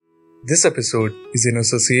This episode is in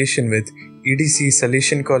association with EDC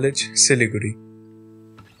Salesian College, Siliguri.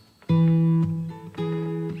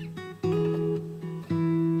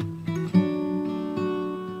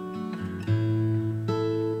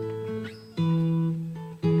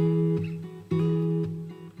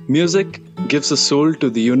 Music gives a soul to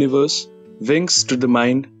the universe, wings to the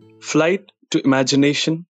mind, flight to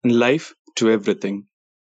imagination, and life to everything.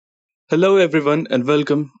 Hello, everyone, and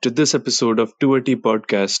welcome to this episode of 2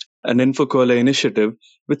 Podcast, an Infocola initiative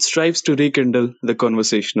which strives to rekindle the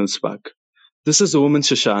conversational spark. This is Om and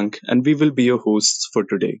Shashank, and we will be your hosts for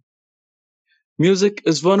today. Music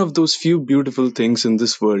is one of those few beautiful things in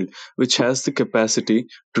this world which has the capacity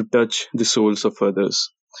to touch the souls of others.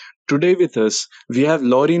 Today with us, we have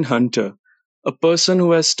Laureen Hunter, a person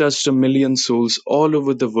who has touched a million souls all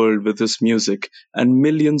over the world with his music and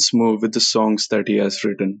millions more with the songs that he has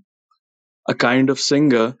written. A kind of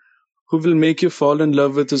singer who will make you fall in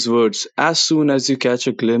love with his words as soon as you catch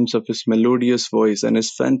a glimpse of his melodious voice and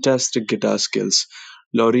his fantastic guitar skills.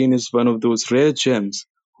 Laureen is one of those rare gems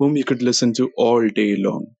whom you could listen to all day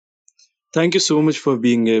long. Thank you so much for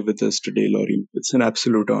being here with us today, Laureen. It's an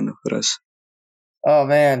absolute honor for us. Oh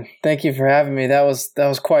man, thank you for having me. That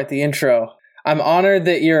was quite the intro. I'm honored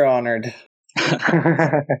that you're honored.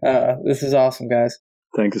 This is awesome, guys.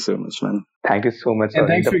 Thank you so much, man. Thank you so much. And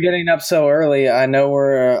thanks for getting up so early. I know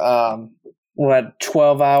we're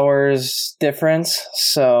 12 hours difference,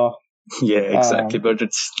 so Yeah, exactly. But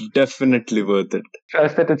it's definitely worth it.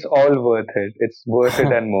 Trust that it's all worth it. It's worth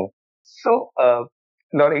it and more. So,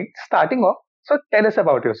 Laurie, starting off, so tell us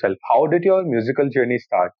about yourself. How did your musical journey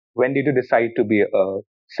start? When did you decide to be a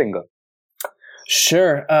singer?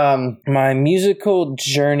 Sure. My musical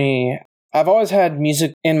journey, I've always had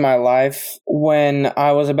music in my life. When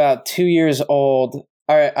I was about 2 years old,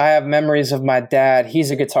 I have memories of my dad.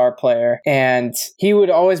 He's a guitar player, and he would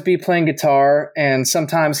always be playing guitar, and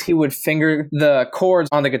sometimes he would finger the chords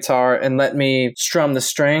on the guitar and let me strum the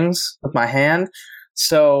strings with my hand.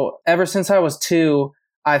 So ever since I was 2,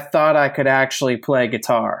 I thought I could actually play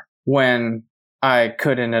guitar when I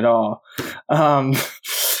couldn't at all.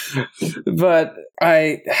 But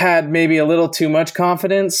I had maybe a little too much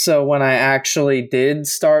confidence. So when I actually did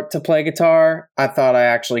start to play guitar, I thought I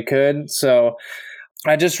actually could. So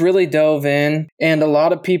I just really dove in. And a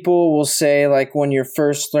lot of people will say, like, when you're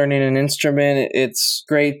first learning an instrument, it's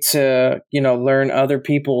great to, learn other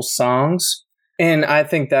people's songs. And I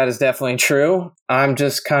think that is definitely true. I'm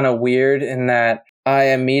just kind of weird in that I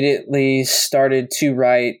immediately started to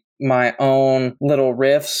write my own little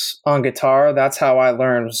riffs on guitar. That's how I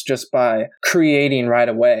learned, was just by creating right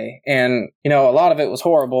away. And, a lot of it was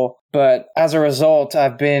horrible. But as a result,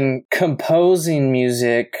 I've been composing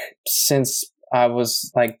music since I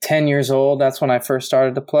was like 10 years old. That's when I first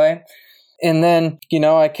started to play. And then,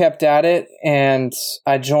 I kept at it and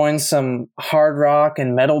I joined some hard rock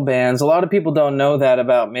and metal bands. A lot of people don't know that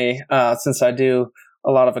about me since I do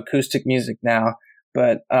a lot of acoustic music now.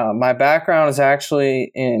 But my background is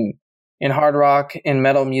actually in hard rock and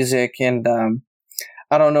metal music. And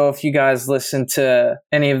I don't know if you guys listen to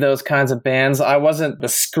any of those kinds of bands. I wasn't a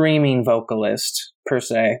screaming vocalist per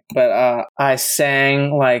se, but I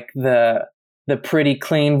sang like the pretty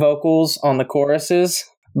clean vocals on the choruses.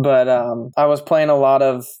 But I was playing a lot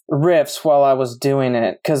of riffs while I was doing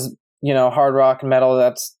it because, hard rock and metal,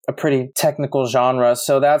 that's a pretty technical genre.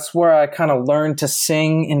 So that's where I kind of learned to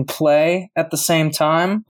sing and play at the same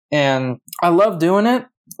time. And I love doing it.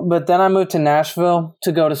 But then I moved to Nashville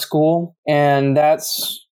to go to school. And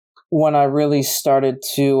that's when I really started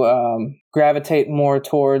to gravitate more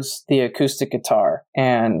towards the acoustic guitar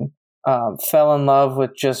and fell in love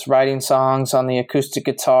with just writing songs on the acoustic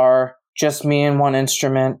guitar, just me and one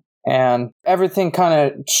instrument. And everything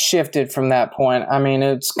kind of shifted from that point. I mean,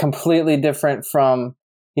 it's completely different from,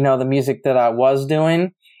 the music that I was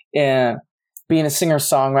doing. And being a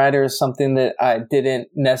singer-songwriter is something that I didn't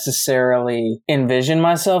necessarily envision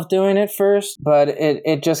myself doing at first, but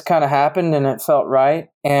it just kind of happened and it felt right.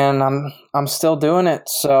 And I'm still doing it.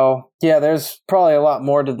 So yeah, there's probably a lot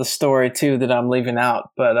more to the story too that I'm leaving out.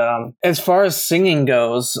 But as far as singing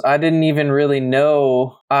goes, I didn't even really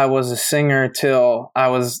know I was a singer till I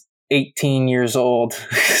was 18 years old.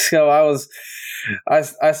 So I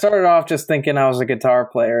started off just thinking I was a guitar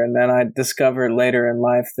player, and then I discovered later in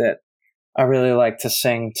life that I really like to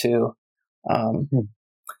sing too.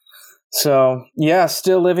 So yeah,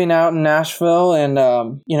 still living out in Nashville and,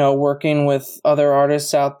 working with other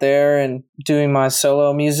artists out there and doing my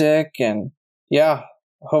solo music. And yeah,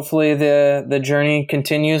 hopefully the journey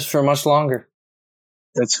continues for much longer.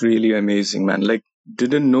 That's really amazing, man. Like,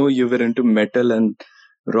 didn't know you were into metal and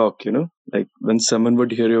rock, Like when someone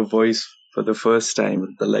would hear your voice for the first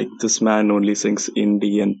time, they're like, this man only sings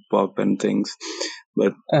indie and pop and things.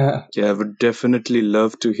 But yeah, I would definitely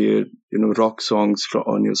love to hear, rock songs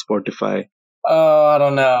on your Spotify. Oh, I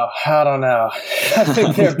don't know. I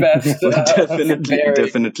think they're best.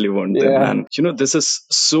 Definitely want them, man. This is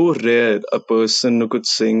so rare, a person who could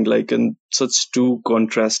sing like in such two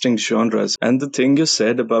contrasting genres. And the thing you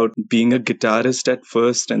said about being a guitarist at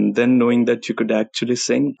first and then knowing that you could actually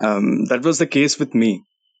sing, that was the case with me.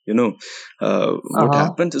 What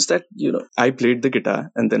happened is that, I played the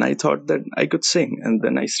guitar and then I thought that I could sing, and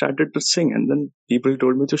then I started to sing, and then people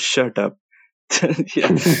told me to shut up.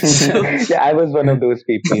 Yeah. Yeah, I was one of those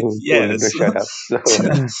people who told him to shut up.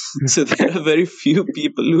 So there are very few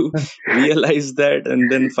people who realize that and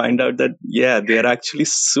then find out that, yeah, they are actually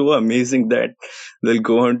so amazing that they'll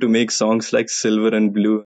go on to make songs like Silver and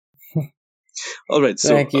Blue. All right.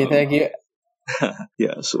 So thank you.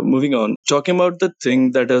 Yeah. So moving on, talking about the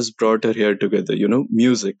thing that has brought her here together,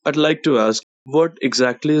 music. I'd like to ask, what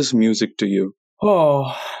exactly is music to you?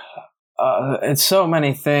 Oh, it's so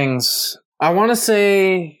many things. I want to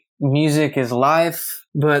say music is life,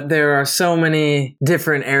 but there are so many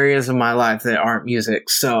different areas of my life that aren't music.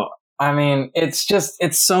 So, I mean, it's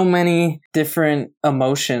so many different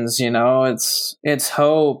emotions, it's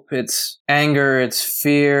hope, it's anger, it's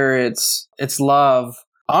fear, it's love.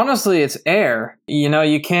 Honestly, it's air.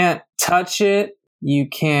 You can't touch it, you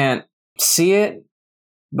can't see it,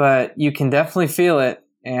 but you can definitely feel it.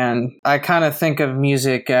 And I kind of think of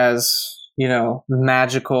music as,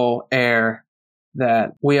 magical air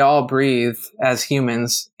that we all breathe as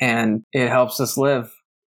humans, and it helps us live.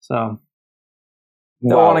 So,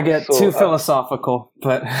 don't want to get too philosophical,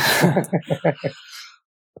 but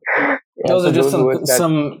those are just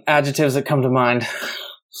some adjectives that come to mind.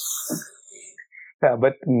 Yeah,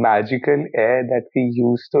 but magical air that we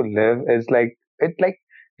use to live is it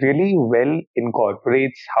really well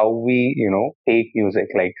incorporates how we, take music.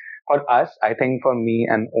 Like for us, I think for me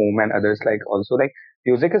and Om and others, also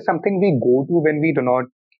music is something we go to when we do not,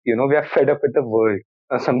 we are fed up with the world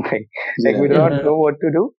or something. Like we do not know what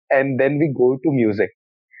to do, and then we go to music.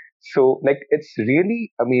 So it's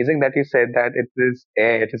really amazing that you said that it is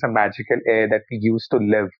air, it is a magical air that we use to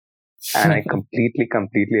live. And I completely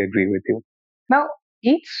agree with you. Now,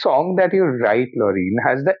 each song that you write, Laureen,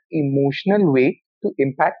 has the emotional weight to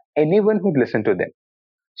impact anyone who'd listen to them.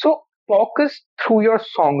 So, talk us through your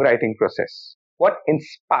songwriting process. What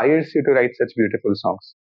inspires you to write such beautiful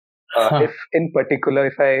songs? If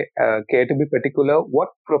I care to be particular, what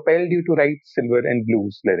propelled you to write Silver and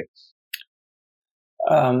Blue's lyrics?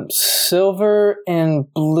 Silver and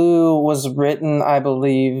Blue was written, I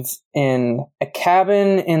believe, in a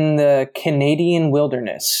cabin in the Canadian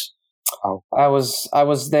wilderness. Oh. I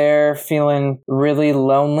was there feeling really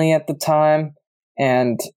lonely at the time,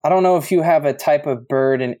 and I don't know if you have a type of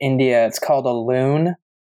bird in India. It's called a loon.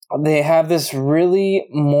 They have this really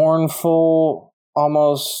mournful,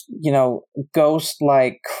 almost,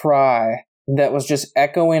 ghost-like cry that was just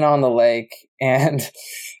echoing on the lake, and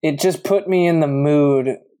it just put me in the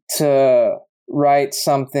mood to write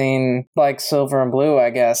something like Silver and Blue,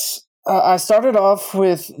 I guess. I started off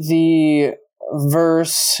with the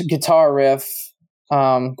verse guitar riff,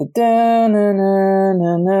 the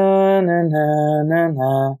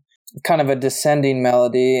kind of a descending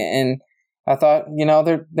melody, and I thought,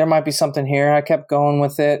 there might be something here. I kept going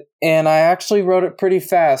with it, and I actually wrote it pretty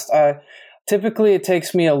fast. Typically, it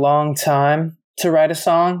takes me a long time to write a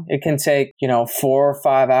song. It can take, 4 or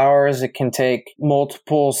 5 hours. It can take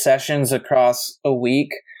multiple sessions across a week.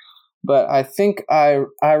 But I think I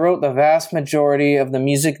wrote the vast majority of the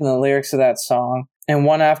music and the lyrics of that song in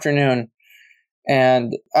one afternoon.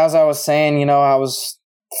 And as I was saying, I was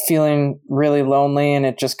feeling really lonely, and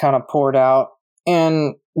it just kind of poured out.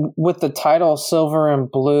 And with the title Silver and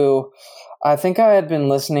Blue, I think I had been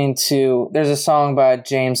listening to, there's a song by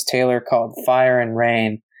James Taylor called Fire and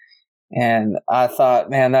Rain. And I thought,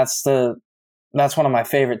 man, that's one of my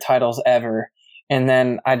favorite titles ever. And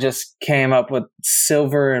then I just came up with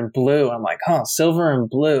Silver and Blue. I'm like, Silver and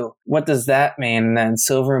Blue. What does that mean? And then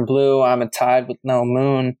Silver and Blue, I'm a tide with no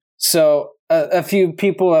moon. So a few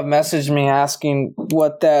people have messaged me asking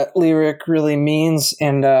what that lyric really means.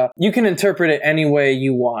 And you can interpret it any way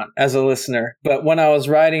you want as a listener. But when I was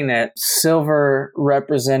writing it, silver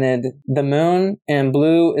represented the moon and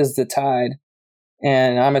blue is the tide.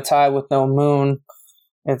 And I'm a tide with no moon.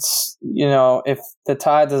 It's, if the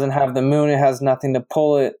tide doesn't have the moon, it has nothing to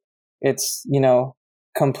pull it. It's,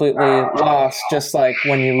 completely lost. Just like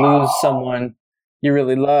when you lose someone you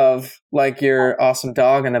really love, like your awesome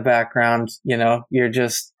dog in the background, you're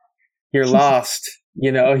lost.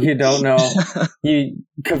 you don't know, you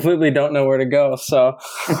completely don't know where to go. So,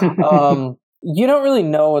 you don't really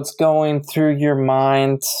know what's going through your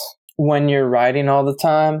mind when you're writing all the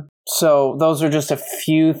time. So those are just a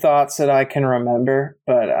few thoughts that I can remember.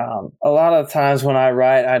 But a lot of times when I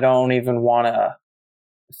write, I don't even want to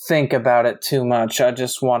think about it too much. I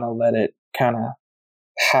just want to let it kind of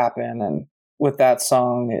happen. And with that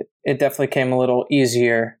song, it definitely came a little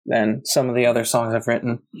easier than some of the other songs I've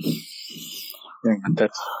written. Yeah,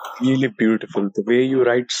 that's really beautiful. The way you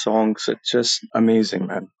write songs, it's just amazing,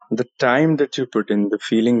 man. The time that you put in, the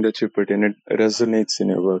feeling that you put in, it resonates in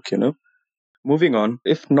your work, Moving on,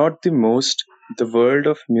 if not the most, the world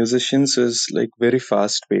of musicians is like very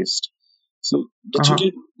fast paced. So, did you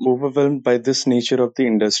get overwhelmed by this nature of the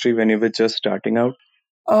industry when you were just starting out?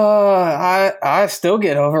 I still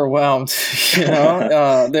get overwhelmed.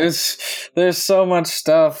 There's so much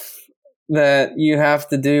stuff that you have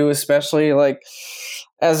to do, especially like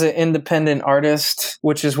as an independent artist,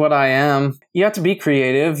 which is what I am. You have to be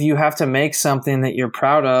creative. You have to make something that you're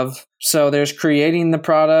proud of. So there's creating the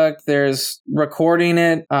product, there's recording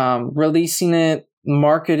it, releasing it,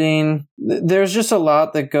 marketing. There's just a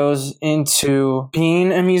lot that goes into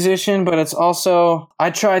being a musician, but it's also,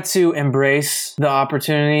 I try to embrace the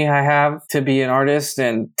opportunity I have to be an artist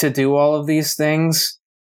and to do all of these things.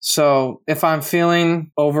 So if I'm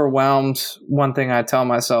feeling overwhelmed, one thing I tell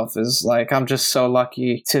myself is like, I'm just so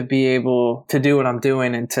lucky to be able to do what I'm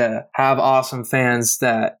doing and to have awesome fans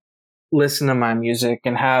that listen to my music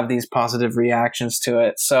and have these positive reactions to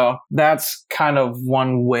it. So that's kind of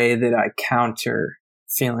one way that I counter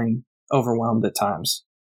feeling overwhelmed at times.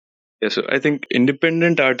 Yeah, so I think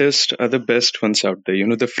independent artists are the best ones out there.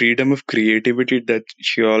 The freedom of creativity that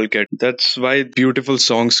you all get. That's why beautiful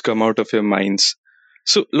songs come out of your minds.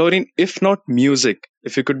 So, Lauren, if not music,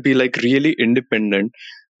 if you could be like really independent,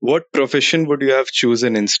 what profession would you have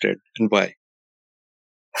chosen instead and why?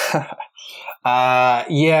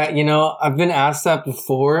 Yeah, I've been asked that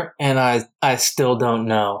before and I still don't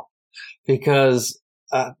know because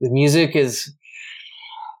the music's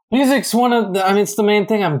one of the, it's the main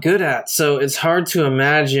thing I'm good at. So it's hard to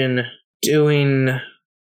imagine doing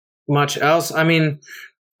much else.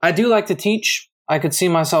 I do like to teach. I could see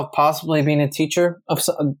myself possibly being a teacher of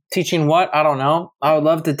teaching what? I don't know. I would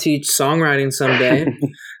love to teach songwriting someday.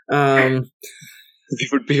 We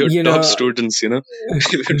would be your top students, You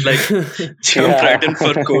would like jump right in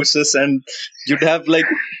for courses and you'd have like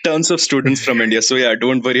tons of students from India. So yeah,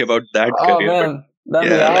 don't worry about that career. Man, that'd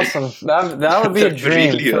be awesome. That would be a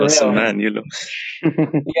dream. Really awesome, man,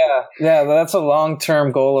 Yeah, that's a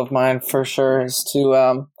long-term goal of mine for sure is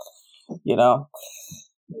to,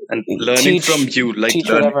 and learning from you, like teach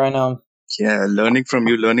whatever I know. Yeah, learning from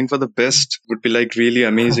you, learning for the best would be like really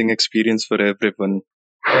amazing experience for everyone.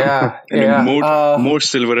 Yeah, more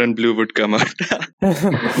silver and blue would come out.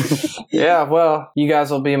 Yeah, well, you guys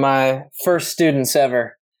will be my first students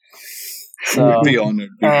ever. So, we'd be honored.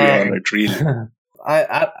 Really.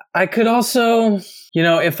 I could also,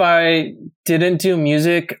 if I didn't do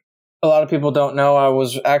music, a lot of people don't know I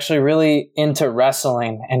was actually really into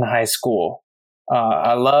wrestling in high school.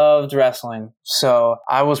 I loved wrestling. So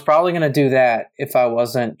I was probably going to do that if I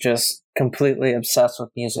wasn't just completely obsessed with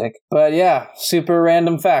music. But yeah, super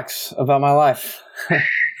random facts about my life.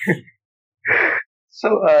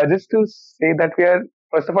 So just to say that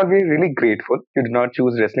first of all, we're really grateful you did not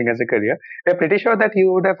choose wrestling as a career. We're pretty sure that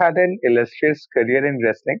you would have had an illustrious career in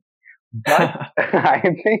wrestling. But I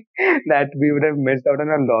think that we would have missed out on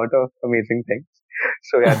a lot of amazing things.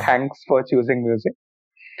 So yeah, thanks for choosing music.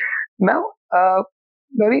 Now,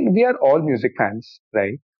 Naveen, we are all music fans,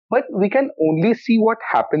 right? But we can only see what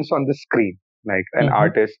happens on the screen. Like an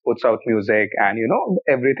artist puts out music and,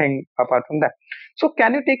 everything apart from that. So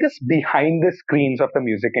can you take us behind the screens of the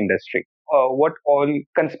music industry? What all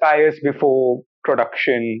conspires before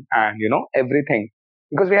production and, everything?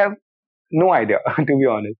 Because we have no idea, to be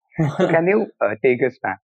honest. So can you take us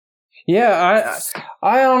back? Yeah,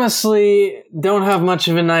 I honestly don't have much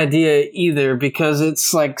of an idea either because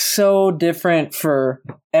it's like so different for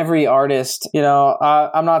every artist.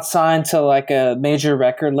 I'm not signed to like a major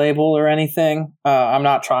record label or anything. I'm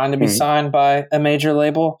not trying to be signed by a major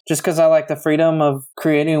label just because I like the freedom of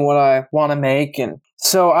creating what I want to make. And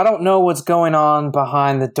so I don't know what's going on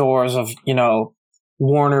behind the doors of,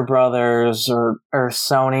 Warner Brothers or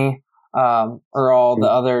Sony or all the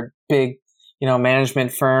other big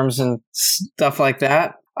management firms and stuff like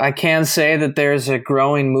that. I can say that there's a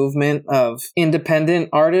growing movement of independent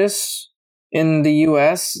artists in the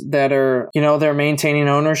US that are, they're maintaining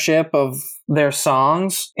ownership of their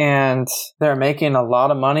songs and they're making a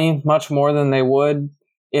lot of money, much more than they would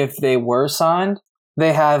if they were signed.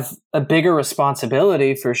 they have a bigger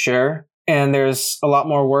responsibility for sure. And there's a lot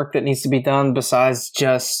more work that needs to be done besides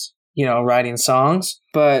just, writing songs.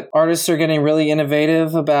 But artists are getting really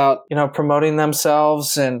innovative about, promoting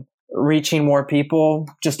themselves and reaching more people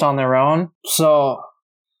just on their own. So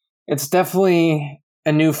it's definitely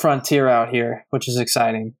a new frontier out here, which is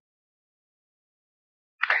exciting.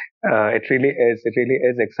 It really is. It really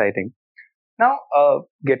is exciting. Now,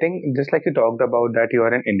 getting just like you talked about that you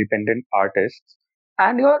are an independent artist,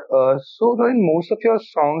 and you're so Rohin, most of your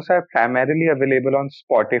songs are primarily available on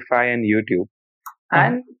Spotify and YouTube.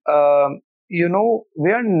 And we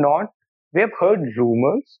are not. We have heard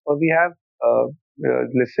rumors, or we have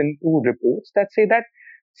listened to reports that say that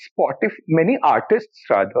Spotify, many artists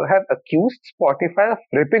rather, have accused Spotify of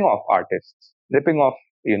ripping off,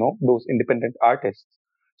 those independent artists.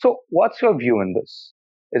 So, what's your view on this?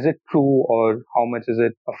 Is it true, or how much is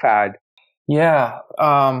it a fad? Yeah,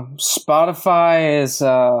 Spotify is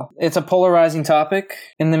it's a polarizing topic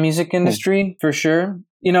in the music industry for sure.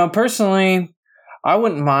 Personally, I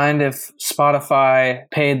wouldn't mind if Spotify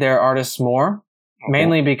paid their artists more,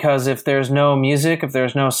 mainly because if there's no music, if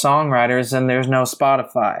there's no songwriters, then there's no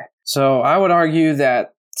Spotify. So I would argue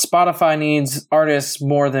that Spotify needs artists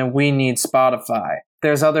more than we need Spotify.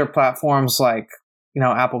 There's other platforms like,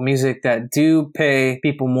 Apple Music that do pay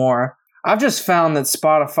people more. I've just found that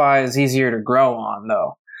Spotify is easier to grow on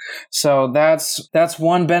though. So that's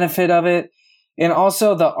one benefit of it. And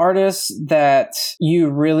also the artists that you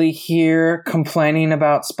really hear complaining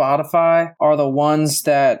about Spotify are the ones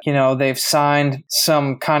that, they've signed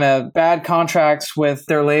some kind of bad contracts with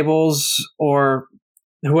their labels or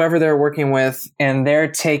whoever they're working with, and they're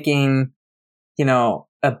taking,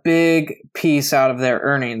 a big piece out of their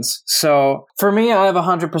earnings. So for me, I have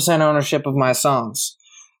 100% ownership of my songs.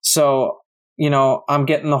 So, I'm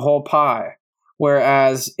getting the whole pie.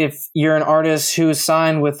 Whereas if you're an artist who's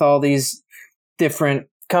signed with all these different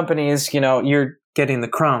companies, you're getting the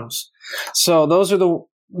crumbs. So those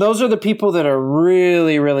are the people that are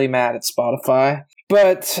really, really mad at Spotify.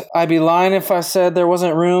 But I'd be lying if I said there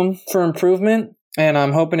wasn't room for improvement, and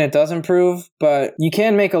I'm hoping it does improve. But you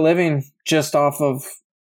can make a living just off of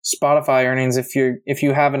Spotify earnings if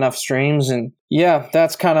you have enough streams. And yeah,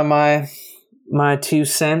 that's kind of my 2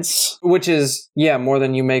 cents, which is, more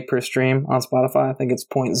than you make per stream on Spotify. I think it's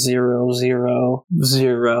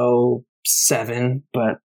 0.00007,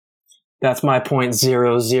 but that's my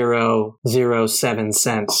 0.0007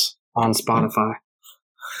 cents on Spotify.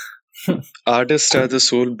 Artists are the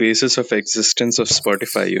sole basis of existence of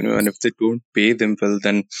Spotify, and if they don't pay them well,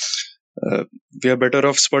 then we are better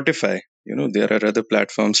off Spotify. There are other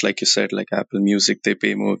platforms, like you said, like Apple Music, they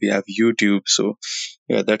pay more. We have YouTube. So,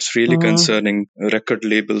 yeah, that's really concerning. Record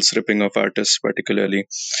labels ripping off artists, particularly.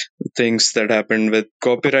 Things that happened with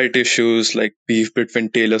copyright issues, like beef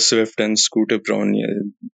between Taylor Swift and Scooter Braun. Yeah.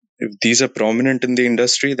 If these are prominent in the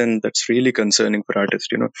industry, then that's really concerning for artists,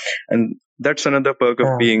 And that's another perk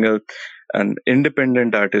of being an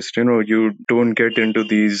independent artist. You don't get into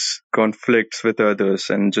these conflicts with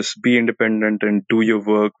others, and just be independent and do your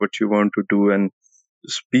work, what you want to do, and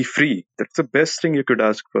just be free. That's the best thing you could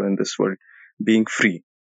ask for in this world, being free.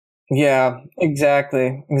 Yeah,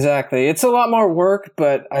 exactly. It's a lot more work,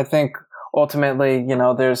 but I think ultimately,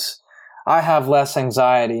 I have less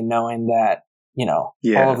anxiety knowing that,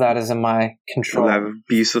 all of that is in my control. You'll have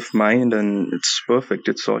peace of mind, and it's perfect.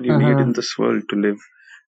 It's all you need in this world to live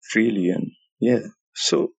freely. And yeah.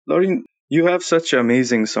 So, Lauren, you have such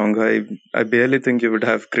amazing song. I barely think you would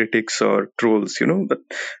have critics or trolls, but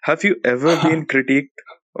have you ever been critiqued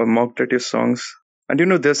or mocked at your songs? And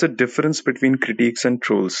there's a difference between critiques and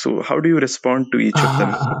trolls. So how do you respond to each of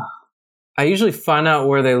them? I usually find out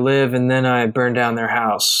where they live, and then I burn down their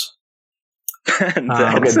house. Okay,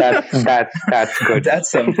 that's good.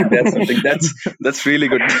 That's something. That's really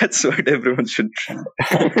good. That's what everyone should try.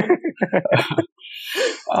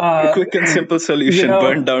 Quick and simple solution: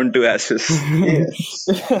 burn down to ashes. Yes.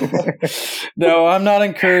 No, I'm not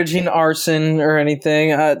encouraging arson or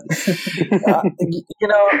anything. I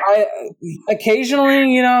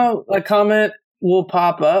occasionally, a comment will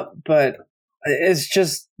pop up, but it's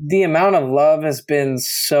just the amount of love has been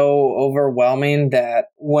so overwhelming that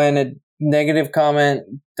when a negative comment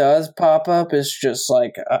does pop up, it's just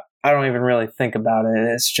like I don't even really think about it.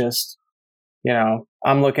 It's just,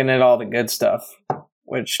 I'm looking at all the good stuff,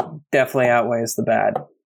 which definitely outweighs the bad.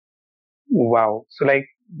 Wow. So like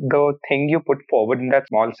the thing you put forward in that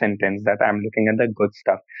small sentence, that I'm looking at the good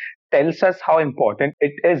stuff, tells us how important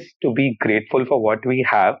it is to be grateful for what we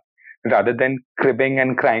have, rather than cribbing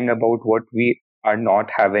and crying about what we are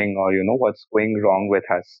not having, or what's going wrong with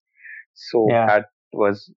us. So that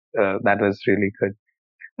was really good.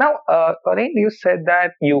 Now, Corinne, you said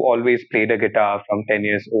that you always played a guitar from 10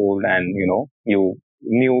 years old, and you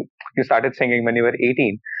knew you started singing when you were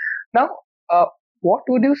 18. Now, uh, what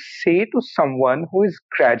would you say to someone who is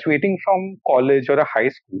graduating from college or a high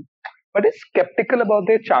school, but is skeptical about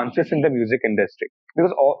their chances in the music industry?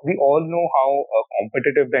 Because we all know how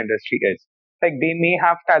competitive the industry is. Like they may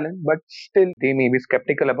have talent, but still they may be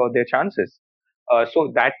skeptical about their chances.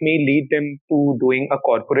 So that may lead them to doing a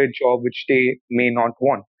corporate job which they may not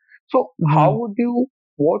want. So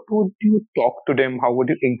what would you talk to them? How would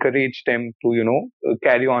you encourage them to,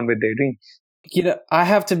 carry on with their dreams? I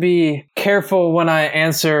have to be careful when I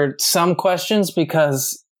answer some questions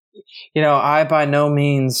because, I by no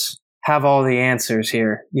means have all the answers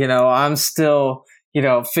here. I'm still,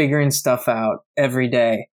 figuring stuff out every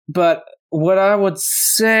day. But what I would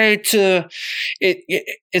say to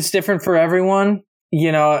it's different for everyone.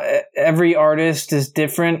 Every artist is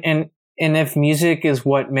different. And if music is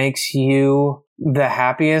what makes you the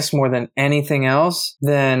happiest more than anything else,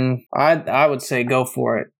 then I would say go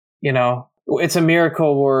for it. It's a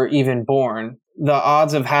miracle we're even born. The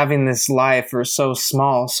odds of having this life are so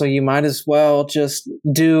small. So you might as well just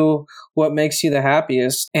do what makes you the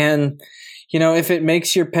happiest. And, if it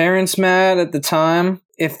makes your parents mad at the time,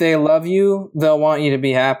 if they love you, they'll want you to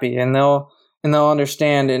be happy and they'll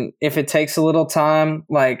understand. And if it takes a little time,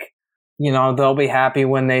 they'll be happy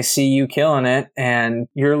when they see you killing it and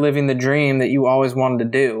you're living the dream that you always wanted to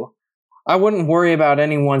do. I wouldn't worry about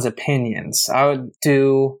anyone's opinions. I would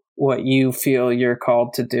do what you feel you're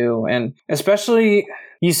called to do. And especially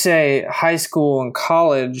you say high school and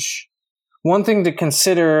college, one thing to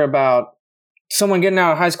consider about someone getting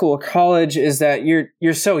out of high school or college is that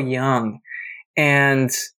you're so young, and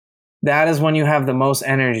that is when you have the most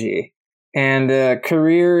energy. And a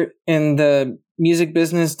career in the music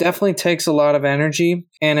business definitely takes a lot of energy.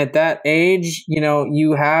 And at that age,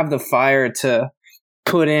 you have the fire to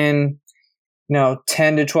put in,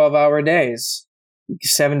 10 to 12 hour days,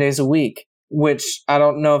 7 days a week, which I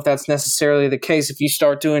don't know if that's necessarily the case if you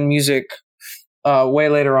start doing music way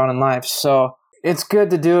later on in life. So it's good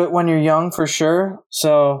to do it when you're young for sure.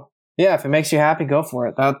 So yeah, if it makes you happy, go for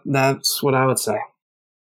it. That's what I would say.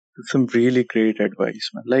 Some really great advice,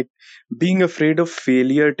 man. Like being afraid of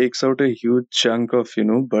failure takes out a huge chunk of,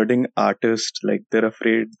 budding artists. Like they're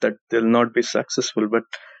afraid that they'll not be successful. But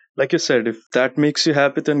like you said, if that makes you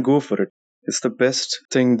happy, then go for it. It's the best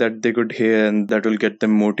thing that they could hear, and that will get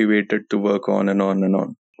them motivated to work on and on and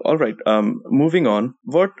on. All right. Moving on.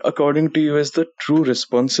 What, according to you, is the true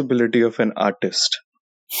responsibility of an artist?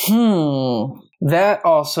 That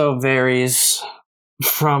also varies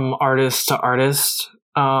from artist to artist.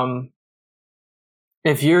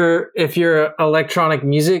 If you're an electronic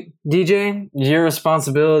music DJ, your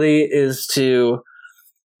responsibility is to,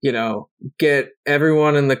 get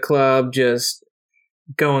everyone in the club just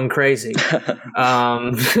going crazy.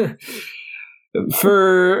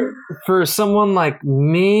 For someone like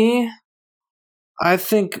me, I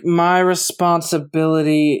think my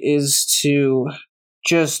responsibility is to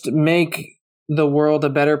just make the world a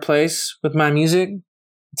better place with my music,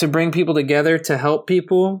 to bring people together, to help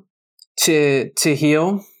people, to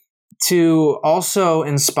heal, to also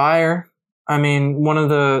inspire. I mean, one of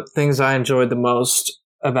the things I enjoyed the most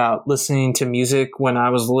about listening to music when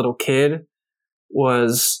I was a little kid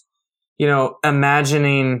was,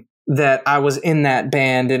 imagining that I was in that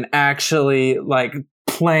band and actually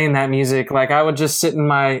playing that music. Like I would just sit in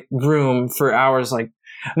my room for hours,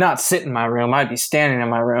 not sit in my room. I'd be standing in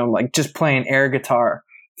my room, just playing air guitar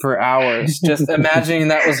for hours, just imagining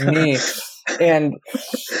that was me. And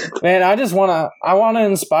man, I want to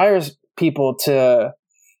inspire people to,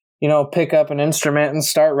 pick up an instrument and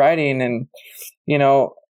start writing. And,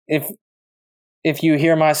 if you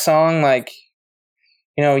hear my song,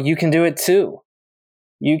 you can do it too.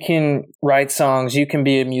 You can write songs, you can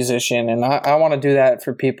be a musician. And I want to do that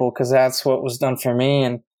for people because that's what was done for me.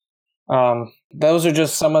 And those are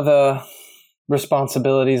just some of the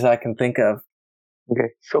responsibilities I can think of. Okay,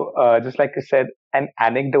 so just like you said, an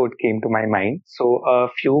anecdote came to my mind. So a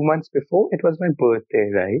few months before, it was my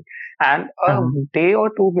birthday, right? And a day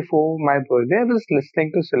or two before my birthday, I was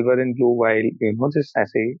listening to Silver and Blue while, just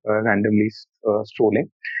as randomly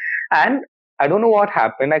strolling. And I don't know what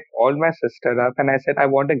happened. I called my sister up and I said, I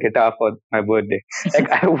want a guitar for my birthday.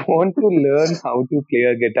 I want to learn how to play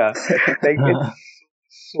a guitar.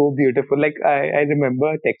 It's so beautiful. I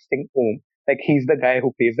remember texting Om. He's the guy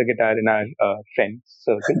who plays the guitar in our friends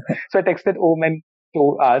circle. So I texted Om and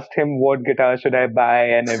asked him what guitar should I buy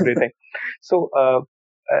and everything. So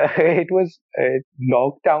it was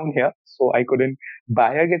lockdown here, so I couldn't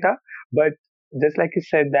buy a guitar. But just like you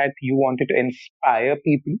said that you wanted to inspire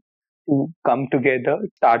people to come together,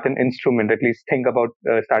 start an instrument, at least think about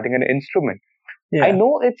starting an instrument. I Yeah.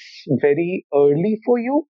 know it's very early for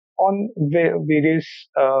you on various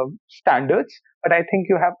standards, but I think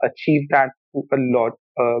you have achieved that to a lot,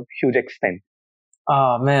 huge extent.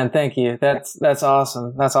 Oh man, thank you. That's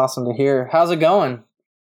awesome. That's awesome to hear. How's it going?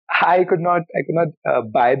 I could not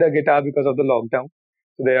buy the guitar because of the lockdown.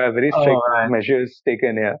 So there are very Oh strict right. measures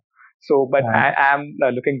taken here. So, but Right. I am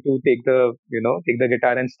looking to take the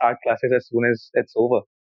guitar and start classes as soon as it's over.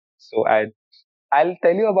 So I'll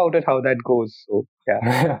tell you about it how that goes. So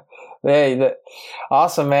yeah. Hey,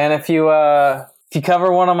 awesome, man. If you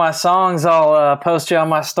cover one of my songs, I'll post you on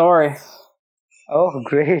my story. Oh,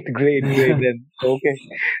 great, great, great. Then okay,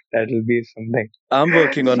 that will be something. I'm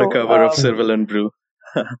working on a So cover of Civil and Brew.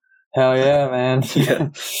 Hell yeah, man. Yeah.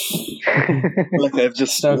 Like I've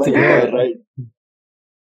just Stoked to hear it. right.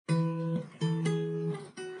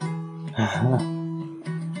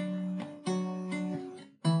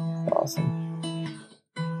 Awesome.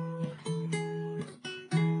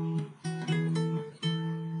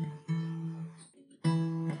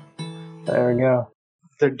 There we go.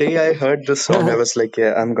 The day I heard this song, I was like,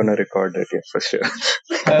 yeah, I'm gonna record it, yeah, for sure.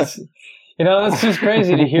 That's that's just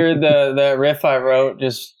crazy to hear the riff I wrote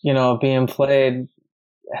just being played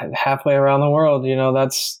halfway around the world.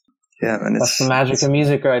 That's Yeah, man, that's the magic of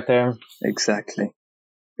music right there. exactly.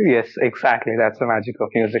 Yes, exactly. That's the magic of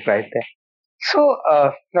music right there. So,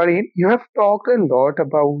 Noreen, you have talked a lot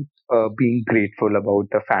about being grateful about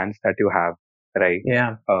the fans that you have, right?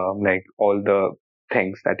 Yeah. Like all the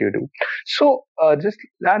things that you do. So, just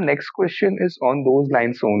our next question is on those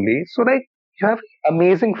lines only. So, like, you have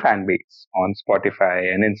amazing fan base on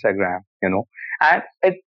Spotify and Instagram, and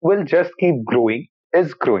it will just keep growing,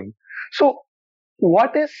 is growing. So,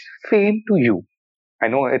 what is fame to you? I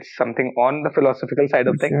know it's something on the philosophical side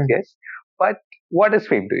of things, Sure. yes, but what is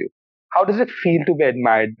fame to you? How does it feel to be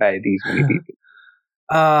admired by these many people?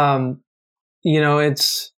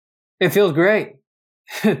 It feels great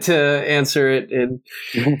to answer it in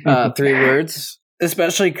 3 words,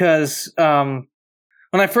 especially because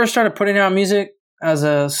when I first started putting out music as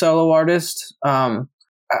a solo artist,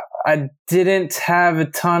 I didn't have a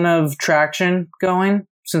ton of traction going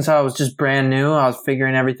since I was just brand new. I was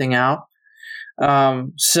figuring everything out.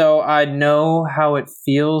 So I know how it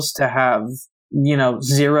feels to have,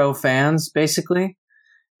 0 fans basically.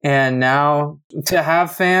 And now to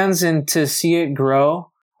have fans and to see it grow,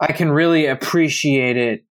 I can really appreciate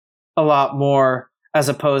it a lot more as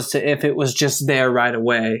opposed to if it was just there right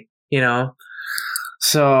away,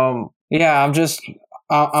 So yeah,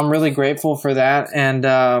 I'm really grateful for that. And,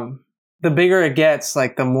 the bigger it gets,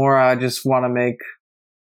 like the more I just want to make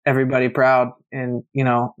everybody proud and,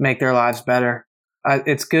 make their lives better.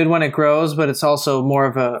 It's good when it grows, but it's also more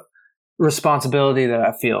of a responsibility that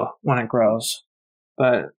I feel when it grows.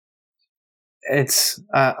 But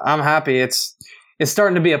I'm happy. It's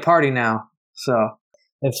starting to be a party now. So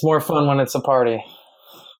it's more fun when it's a party.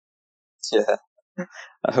 Yeah.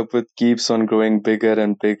 I hope it keeps on growing bigger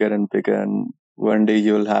and bigger and bigger, and one day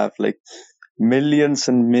you'll have like millions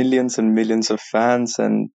and millions and millions of fans,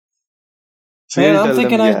 and Man, we'll I'm tell them,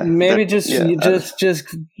 thinking I yeah, maybe that, yeah,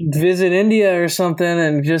 just visit India or something,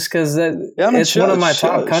 and just because yeah, man, it's one of my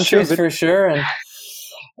top sure, countries we'd, for sure, and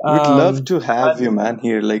we'd love to I'd have you, man,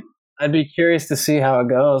 here. Like, I'd be curious to see how it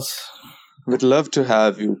goes. we'd love to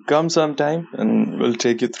have you. Come sometime, and we'll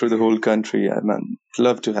take you through the whole country, yeah, man.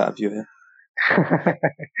 Love to have you here. Okay,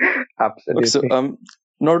 so Absolutely.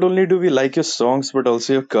 not only do we like your songs, but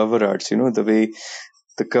also your cover arts. The way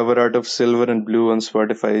the cover art of Silver and Blue on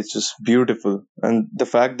Spotify is just beautiful, and the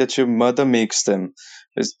fact that your mother makes them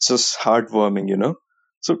is just heartwarming.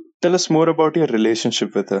 So tell us more about your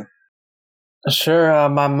relationship with her. Sure,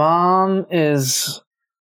 my mom is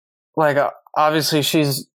like obviously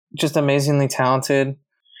she's just amazingly talented.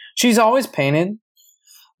 She's always painted,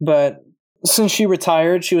 but since she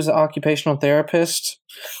retired, she was an occupational therapist.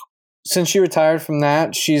 Since she retired from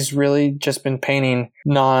that, she's really just been painting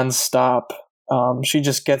nonstop. She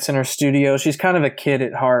just gets in her studio. She's kind of a kid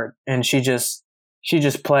at heart, and she just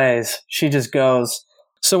plays. She just goes.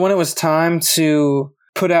 So when it was time to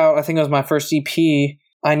put out, I think it was my first EP,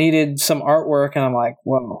 I needed some artwork, and I'm like,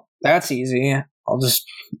 well, that's easy. I'll just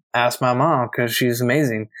ask my mom because she's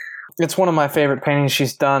amazing. It's one of my favorite paintings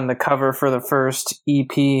she's done, the cover for the first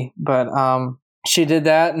EP. But she did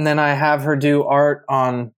that, and then I have her do art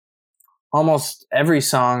on almost every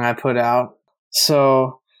song I put out.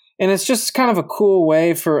 So, and it's just kind of a cool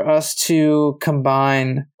way for us to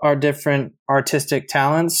combine our different artistic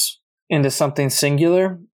talents into something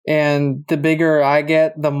singular. And the bigger I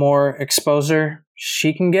get, the more exposure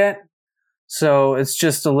she can get. So it's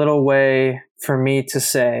just a little way for me to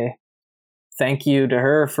say thank you to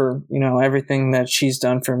her for, everything that she's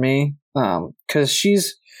done for me.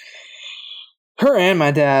 'Cause her and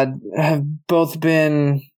my dad have both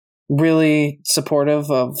been really supportive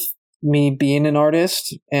of me being an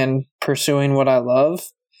artist and pursuing what I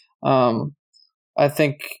love. I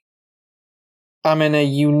think I'm in a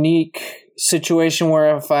unique situation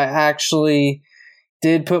where if I actually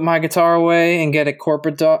did put my guitar away and get a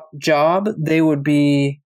corporate job, they would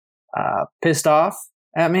be pissed off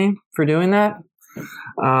at me for doing that.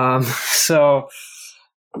 So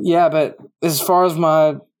yeah, but as far as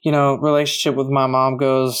my relationship with my mom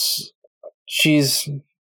goes, she's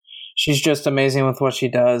just amazing with what she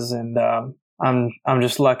does, and I'm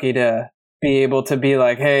just lucky to be able to be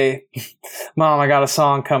like, hey, Mom, I got a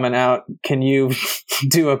song coming out. Can you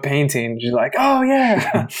do a painting? She's like, oh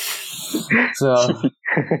yeah. So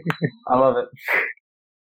I love it.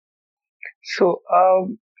 So,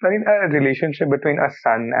 I mean, a relationship between a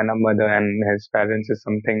son and a mother and his parents is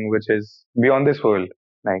something which is beyond this world.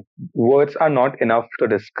 Like, words are not enough to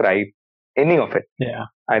describe any of it. Yeah.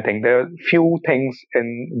 I think there are few things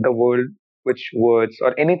in the world which words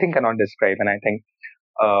or anything cannot describe. And I think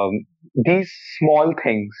these small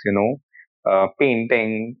things,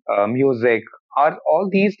 painting, music, are all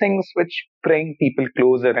these things which bring people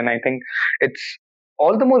closer. And I think it's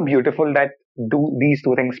all the more beautiful that these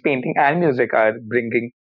two things, painting and music, are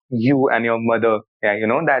bringing you and your mother. Yeah,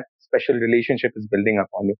 that special relationship is building up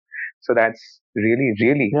on you. So that's really,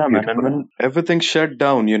 really Yeah, man. beautiful. And when everything shut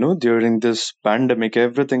down, during this pandemic,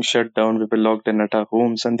 everything shut down. We were locked in at our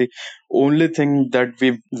homes. And the only thing that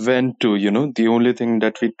we went to, the only thing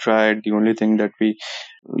that we tried, the only thing that we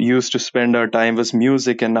used to spend our time was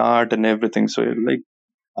music and art and everything. So, like,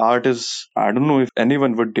 art is, I don't know if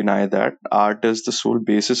anyone would deny that. Art is the sole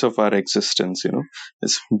basis of our existence,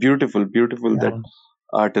 It's beautiful that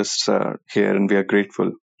artists are here and we are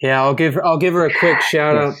grateful. Yeah, I'll give her a quick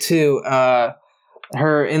shout out Yes. too.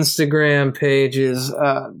 Her Instagram page is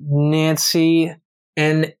Nancy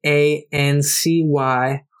Nancy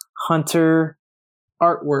Hunter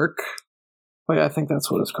Artwork. Wait, I think that's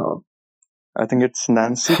what it's called. I think it's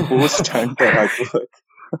Nancy Post Hunter Artwork.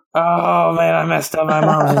 Oh man, I messed up my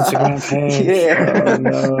mom's Instagram page. Yeah.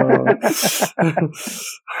 Oh,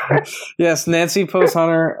 no. Yes, Nancy Post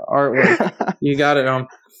Hunter Artwork. You got it,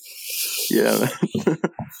 Yeah.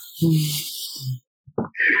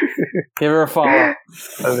 Give her a follow.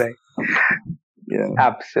 Okay. Yeah.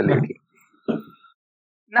 Absolutely.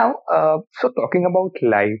 Now, so talking about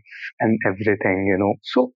life and everything,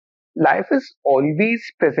 so life is always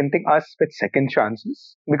presenting us with second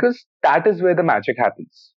chances because that is where the magic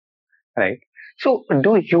happens, right? So,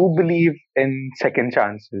 do you believe in second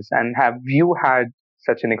chances, and have you had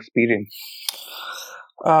such an experience?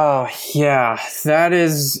 Oh yeah,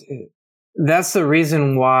 that's the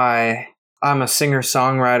reason why I'm a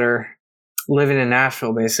singer-songwriter living in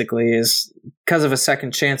Nashville, basically, is because of a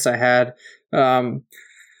second chance I had.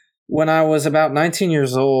 When I was about 19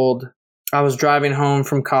 years old, I was driving home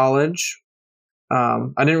from college. I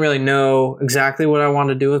didn't really know exactly what I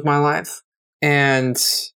wanted to do with my life. And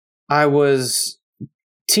I was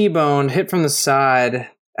T-boned, hit from the side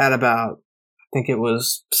at about, I think it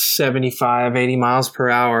was 75, 80 miles per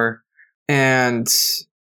hour. And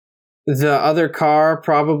the other car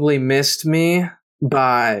probably missed me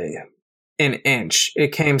by an inch.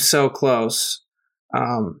 It came so close.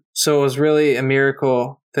 So it was really a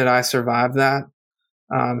miracle that I survived that.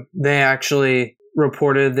 They actually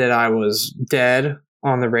reported that I was dead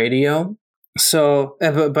on the radio. So,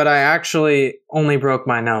 but I actually only broke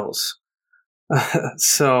my nose.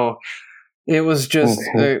 So it was just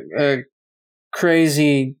a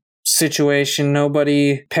crazy situation.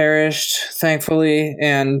 Nobody perished, thankfully.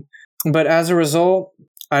 But as a result,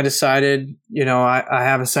 I decided, I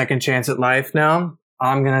have a second chance at life now.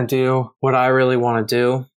 I'm going to do what I really want to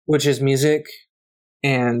do, which is music.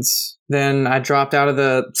 And then I dropped out of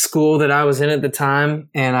the school that I was in at the time,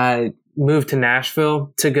 and I moved to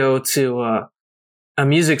Nashville to go to a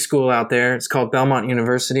music school out there. It's called Belmont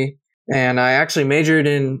University. And I actually majored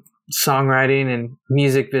in songwriting and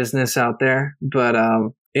music business out there. But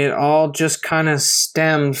it all just kind of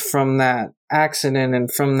stemmed from that accident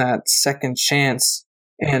and from that second chance.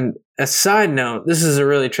 And a side note, this is a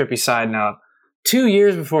really trippy side note. 2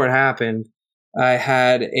 years before it happened, I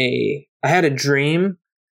had a dream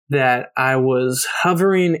that I was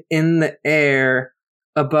hovering in the air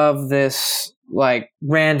above this like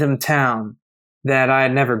random town that I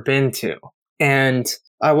had never been to. And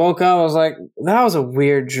I woke up, I was like, that was a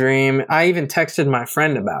weird dream. I even texted my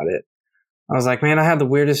friend about it. I was like, man, I had the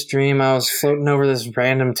weirdest dream. I was floating over this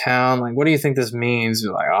random town. Like, what do you think this means?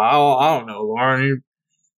 You're like, oh, I don't know, Lauren.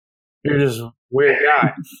 You're just a weird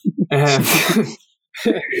guy.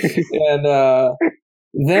 and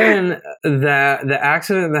then the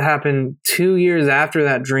accident that happened 2 years after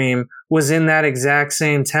that dream was in that exact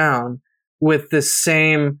same town with the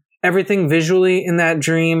same, everything visually in that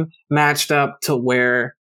dream matched up to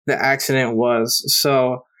where the accident was.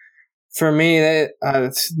 So for me,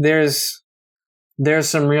 there's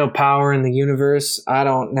some real power in the universe. I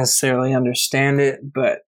don't necessarily understand it,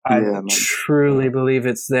 but I truly believe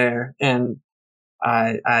it's there. And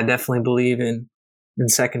I definitely believe in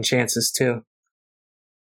second chances too.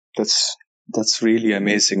 That's really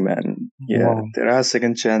amazing, man. Yeah, wow. There are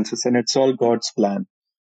second chances, and it's all God's plan.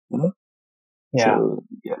 You know? Yeah. So,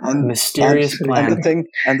 and, mysterious plan.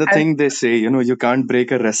 And the thing they say, you can't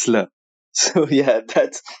break a wrestler. So yeah,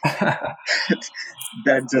 that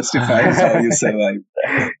justifies how you survive.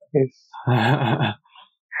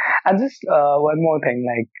 And just one more thing,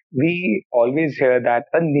 like we always hear that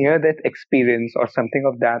a near-death experience or something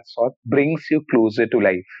of that sort brings you closer to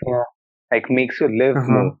life. Yeah. Like makes you live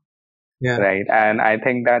more. Yeah. Right. And I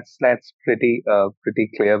think that's pretty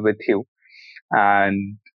clear with you.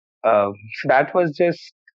 And so that was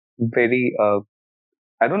just very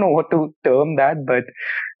I don't know what to term that, but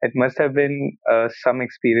it must have been some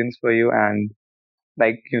experience for you. And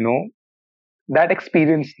like, that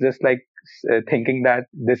experience, just like thinking that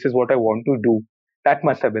this is what I want to do, that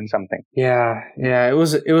must have been something. Yeah. It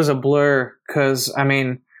was a blur because, I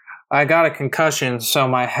mean, I got a concussion, so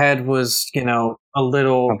my head was, a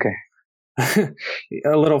little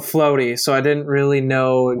a little floaty, so I didn't really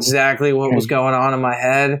know exactly what was going on in my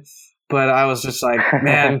head, but I was just like,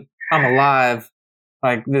 man, I'm alive.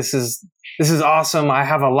 Like this is awesome. I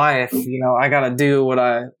have a life, I got to do what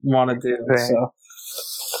I want to do. Right. So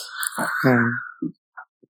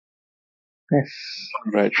yes.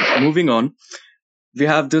 Right. Moving on. We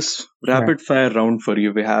have this rapid fire round for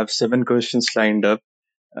you. We have 7 questions lined up,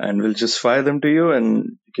 and we'll just fire them to you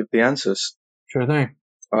and give the answers. Sure thing.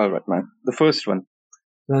 All right, man. The first one.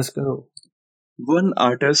 Let's go. One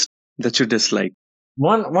artist that you dislike.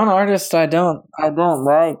 One artist I don't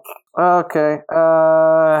like. Okay.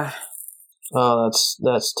 Oh,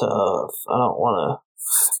 that's tough. I don't want to.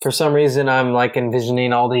 For some reason, I'm like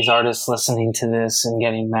envisioning all these artists listening to this and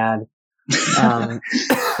getting mad.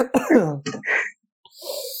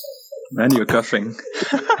 Man, you're coughing.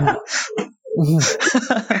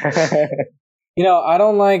 I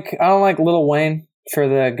don't like Lil Wayne for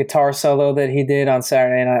the guitar solo that he did on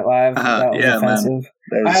Saturday Night Live. That was offensive.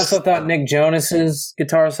 I also thought Nick Jonas's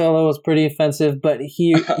guitar solo was pretty offensive, but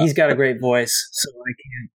he's got a great voice, so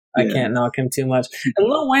I can't knock him too much. And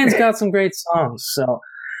Lil Wayne's got some great songs, so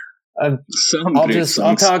I'll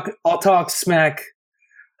talk smack.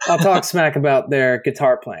 I'll talk smack about their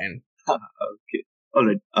guitar playing. Okay. All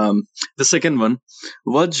right. The second one.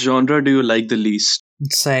 What genre do you like the least?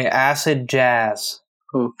 Let's say acid jazz.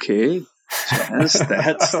 Okay. Jazz.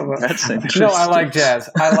 That's interesting. No, I like jazz.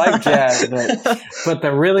 But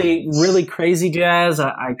the really, really crazy jazz,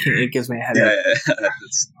 I can't. It gives me a headache. Yeah.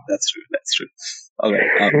 That's true. All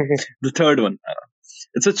right. The third one.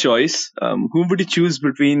 It's a choice. Who would you choose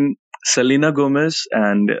between Selena Gomez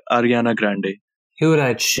and Ariana Grande? Who would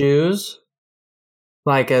I choose?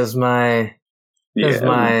 Like as my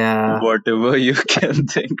whatever you can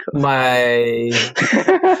think of. My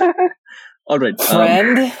all right,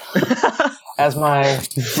 friend as my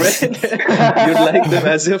friend. You like them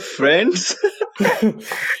as your friends?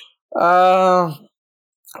 All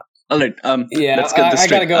right. Yeah. Let's get this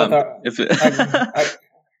straight. I gotta go with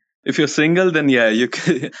if you're single, then yeah, you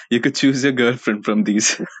could choose your girlfriend from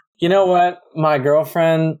these. You know what? My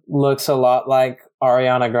girlfriend looks a lot like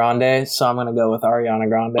Ariana Grande, so I'm gonna go with Ariana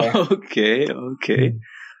Grande. Okay. Okay.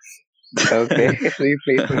 Please.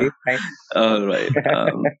 All right.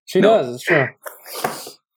 She does. It's true.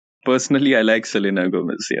 Personally, I like Selena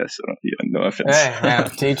Gomez. Yeah. So no offense. Hey, man,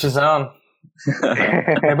 to each his own.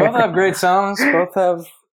 They both have great songs. Both have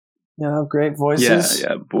great voices.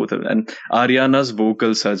 Yeah, both of them. And Ariana's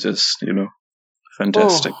vocals are just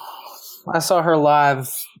fantastic. I saw her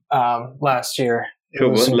live last year.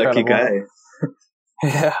 You're one lucky guy.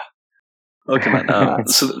 Yeah. Okay, man.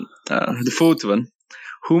 So the fourth one.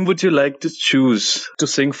 Whom would you like to choose to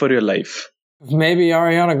sing for your life? Maybe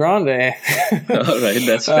Ariana Grande. All right,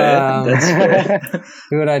 that's fair. That's fair.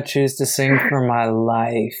 Who would I choose to sing for my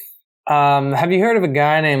life? Have you heard of a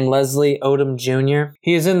guy named Leslie Odom Jr.?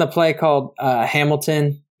 He is in the play called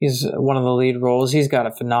Hamilton. He's one of the lead roles. He's got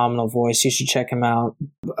a phenomenal voice. You should check him out.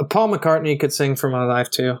 Paul McCartney could sing For My Life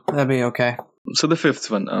too. That'd be okay. So the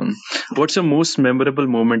fifth one, what's your most memorable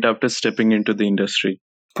moment after stepping into the industry?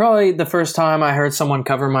 Probably the first time I heard someone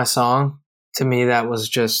cover my song. To me, that was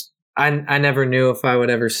just, I never knew if I would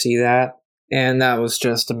ever see that. And that was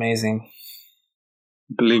just amazing.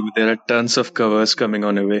 Believe me, there are tons of covers coming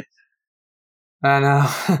on your way. I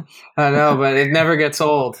know, but it never gets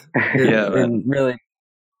old. It really,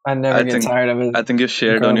 I never get tired of it. I think you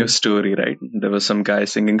shared on your story, right? There was some guy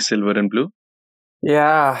singing Silver and Blue.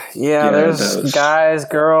 Yeah, there's guys,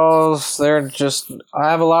 girls. They're just, I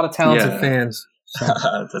have a lot of talented fans. So.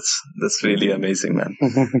 That's really amazing, man.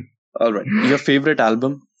 All right. Your favorite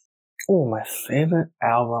album? Oh, my favorite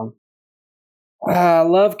album. I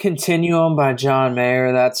love Continuum by John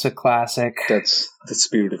Mayer. That's a classic. That's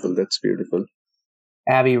beautiful. That's beautiful.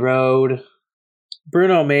 Abbey Road.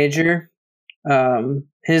 Bruno Major.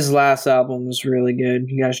 His last album was really good.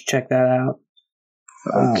 You guys should check that out.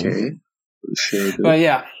 Okay. Sure. But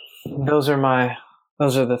yeah, those are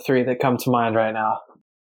the three that come to mind right now.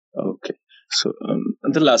 Okay. So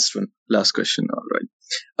and the last question. All right.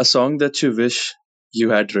 A song that you wish you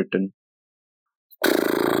had written.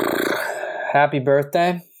 Happy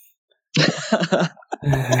Birthday. That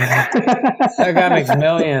guy makes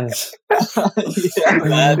millions. Yeah,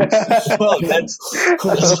 man. Well, that's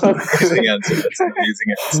an amazing answer. That's an amazing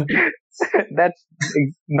answer. That's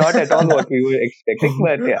not at all what we were expecting,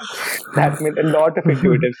 but yeah, that made a lot of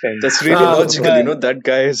intuitive sense. That's really logical. That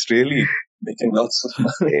guy is really making lots of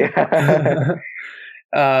money.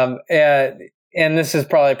 And this is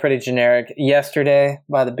probably pretty generic. Yesterday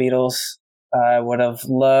by the Beatles. I would have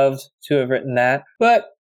loved to have written that, but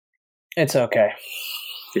it's okay.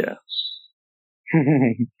 Yeah.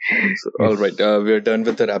 So, all right. We're done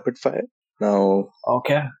with the rapid fire now.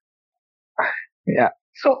 Okay. Yeah.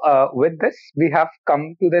 So with this, we have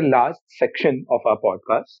come to the last section of our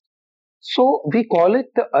podcast. So we call it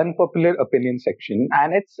the unpopular opinion section,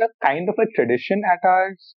 and it's a kind of a tradition at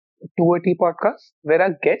our 2OT podcast where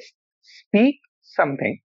our guests speak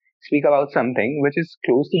about something which is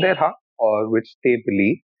close to their heart or which they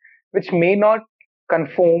believe, which may not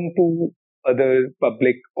conform to other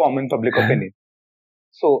common public opinion.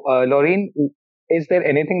 So, Laureen, is there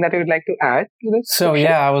anything that you would like to add to this? So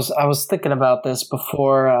yeah, I was thinking about this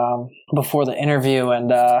before the interview,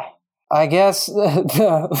 and I guess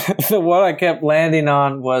the what I kept landing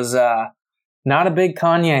on was not a big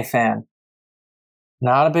Kanye fan.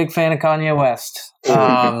 Not a big fan of Kanye West.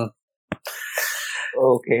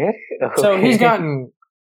 Okay. So he's gotten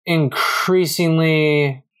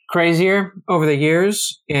increasingly crazier over the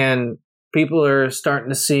years, and people are starting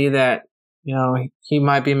to see that, he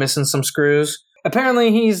might be missing some screws.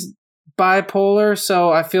 Apparently he's bipolar, so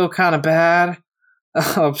I feel kind of bad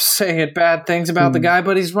of saying bad things about the guy,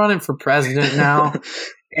 but he's running for president now.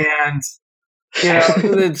 And,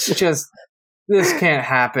 it's just, this can't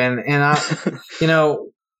happen. And,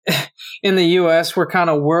 in the U.S., we're kind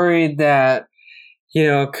of worried that,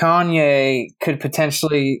 Kanye could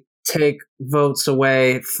potentially take votes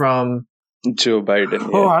away from Joe Biden. Yeah.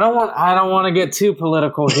 Oh, I don't want to get too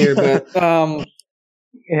political here, but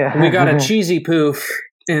we got a cheesy poof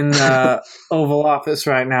in the Oval Office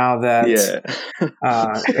right now that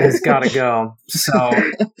has got to go. So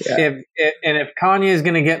if Kanye is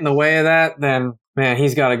going to get in the way of that, then man,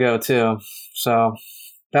 he's got to go too. So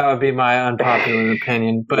that would be my unpopular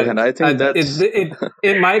opinion, but I think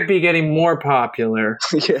it might be getting more popular.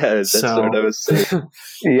 Yeah, that's what I was saying.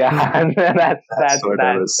 Yeah, that's what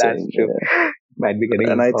I was saying. True. Yeah. Might be getting.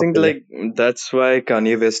 And I think that's why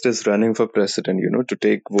Kanye West is running for president. To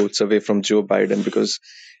take votes away from Joe Biden, because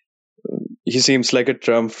he seems like a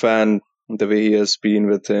Trump fan the way he has been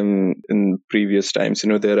with him in previous times.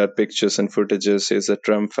 There are pictures and footages. He's a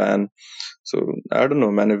Trump fan. So I don't know,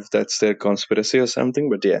 man, if that's their conspiracy or something,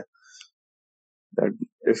 but yeah, that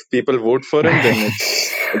if people vote for him, then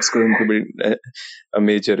it's going to be a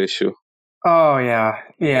major issue. Oh yeah,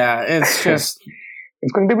 it's just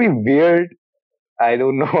it's going to be weird. I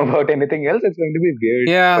don't know about anything else. It's going to be weird.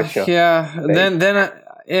 Yeah, for sure. Yeah. Right. Then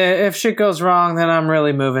if shit goes wrong, then I'm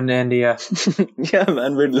really moving to India. Yeah,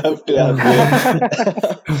 man, we'd love to have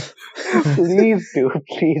you. Please do.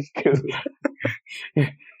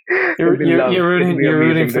 You're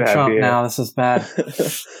rooting for Trump now. This is bad.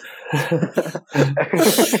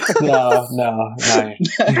 No. No,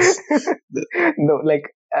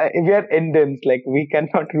 if we are Indians, we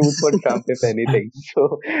cannot root for Trump if anything.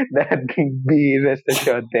 So that be rest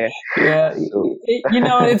assured there. Yeah,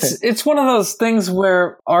 it's one of those things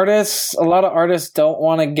where a lot of artists don't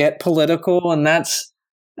want to get political, and that's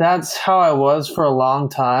that's how I was for a long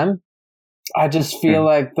time. I just feel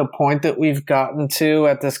like the point that we've gotten to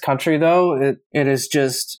at this country, though, it is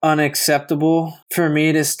just unacceptable for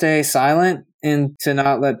me to stay silent and to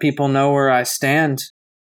not let people know where I stand.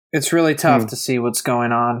 It's really tough to see what's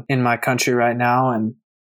going on in my country right now. And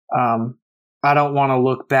I don't want to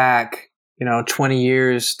look back, 20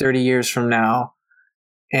 years, 30 years from now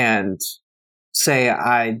and say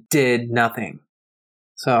I did nothing.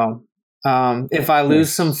 So if I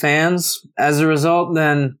lose some fans as a result,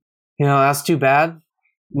 then that's too bad.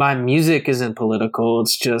 My music isn't political.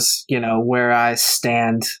 It's just, where I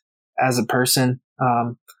stand as a person.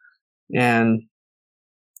 And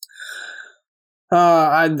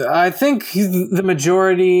I think the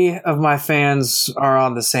majority of my fans are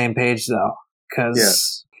on the same page, though.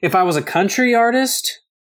 Because if I was a country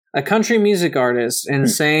music artist, and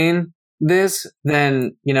saying this,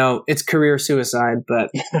 then, it's career suicide. But,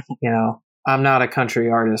 I'm not a country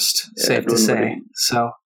artist, safe to say. Worry. So...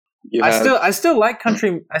 I still like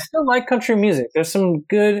country. I still like country music. There's some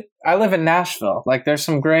good. I live in Nashville. Like there's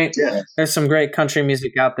some great country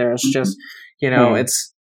music out there. It's just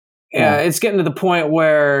it's getting to the point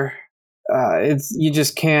where you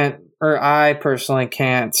just can't, or I personally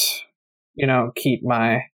can't, keep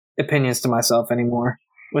my opinions to myself anymore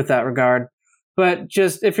with that regard. But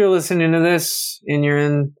just if you're listening to this and you're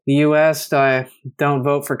in the U.S., I don't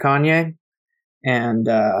vote for Kanye, and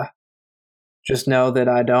just know that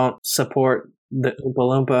I don't support the Oompa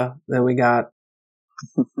Loompa that we got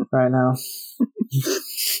right now.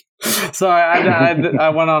 Sorry, I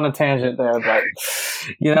went on a tangent there, but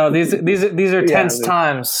these are tense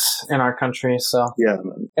times in our country, so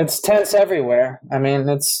it's tense everywhere. I mean,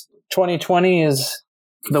 it's 2020 is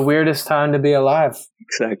the weirdest time to be alive.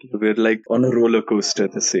 Exactly, we're like on a roller coaster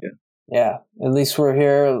this year. Yeah, at least we're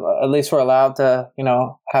here. At least we're allowed to,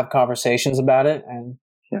 have conversations about it. And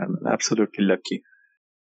yeah, I'm absolutely lucky.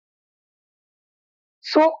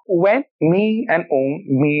 So when me and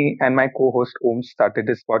my co-host Om started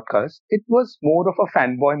this podcast, it was more of a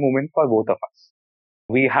fanboy moment for both of us.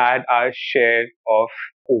 We had our share of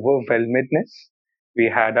overwhelmedness. We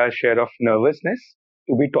had our share of nervousness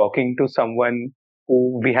to be talking to someone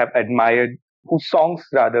who we have admired, whose songs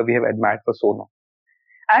rather we have admired for so long.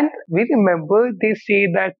 And we remember they say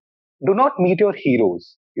that do not meet your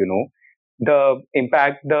heroes, the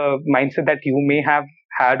impact, the mindset that you may have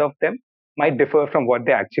had of them might differ from what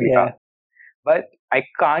they actually are. But I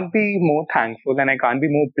can't be more thankful and I can't be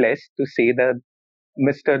more blessed to say that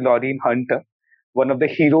Mr. Laureen Hunter, one of the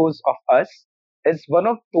heroes of us, is one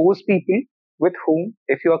of those people with whom,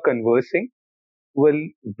 if you are conversing, will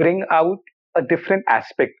bring out a different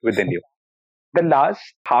aspect within you. The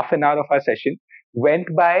last half an hour of our session went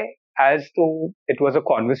by as though it was a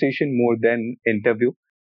conversation more than interview.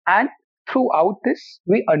 And throughout this,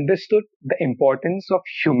 we understood the importance of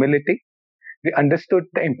humility. We understood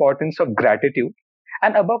the importance of gratitude.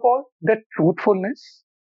 And above all, the truthfulness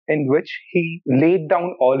in which he laid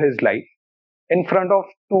down all his life in front of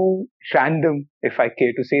two random, if I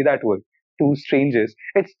care to say that word, two strangers.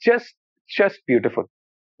 It's just beautiful.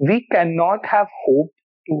 We cannot have hoped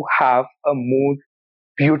to have a more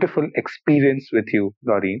beautiful experience with you,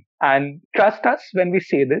 Laureen. And trust us when we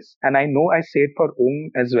say this, and I know I say it for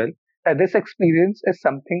Om as well, that this experience is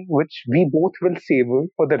something which we both will savor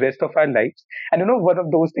for the rest of our lives. And one of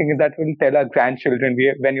those things that we'll tell our grandchildren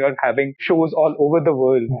when you're having shows all over the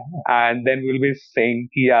world, and then we'll be saying,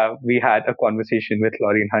 yeah, we had a conversation with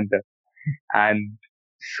Laureen Hunter. And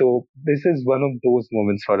so this is one of those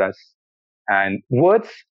moments for us. And words,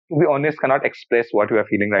 to be honest, cannot express what we are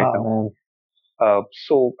feeling right now. Man.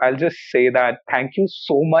 So I'll just say that thank you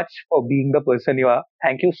so much for being the person you are.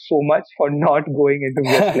 Thank you so much for not going into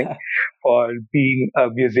wrestling, for being a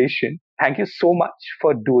musician. Thank you so much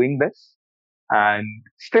for doing this and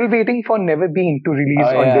still waiting for Never Been to release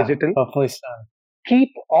on digital. Hopefully so. Keep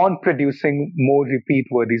on producing more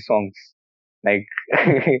repeat-worthy songs. We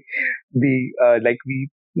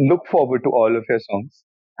look forward to all of your songs,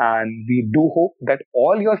 and we do hope that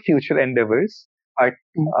all your future endeavors are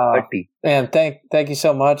to a T. And thank you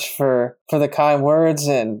so much for the kind words,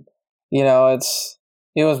 and it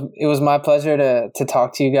was my pleasure to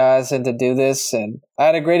talk to you guys and to do this, and I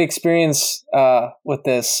had a great experience with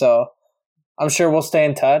this, so I'm sure we'll stay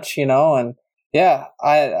in touch, and yeah,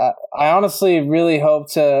 I honestly really hope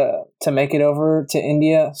to make it over to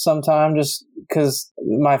India sometime, just because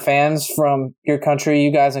my fans from your country,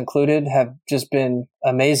 you guys included, have just been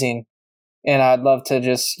amazing. And I'd love to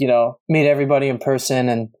just, meet everybody in person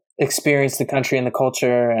and experience the country and the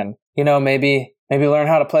culture and, maybe learn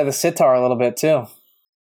how to play the sitar a little bit too.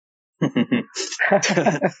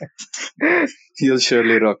 You'll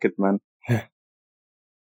surely rock it, man.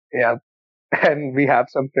 Yeah. And we have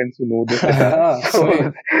some friends who know this guitar, so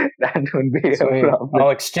Sweet. that won't be a Sweet. problem. I'll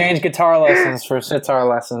exchange guitar lessons for sitar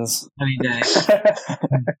lessons any day.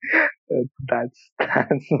 That's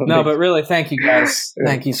No, but really, thank you guys.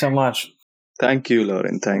 Thank you so much. Thank you,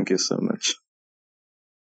 Lauren. Thank you so much.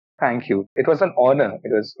 Thank you. It was an honor.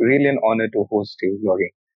 It was really an honor to host you,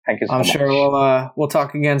 Yogi. Thank you so I'm much. sure we'll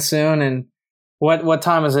talk again soon. And what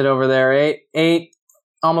time is it over there? Eight,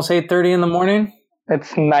 almost 8:30 in the morning.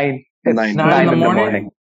 It's 9. It's 9. 9 in the morning.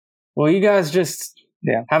 Well, you guys just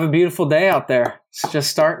have a beautiful day out there. It's just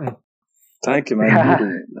starting. Thank you, man. Yeah.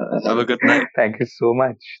 Have a good night. Thank you so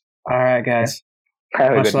much. All right, guys.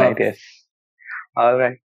 Have a Much good love. night. Yes. All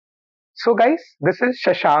right. So, guys, this is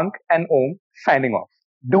Shashank and Om signing off.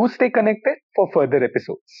 Do stay connected for further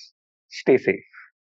episodes. Stay safe.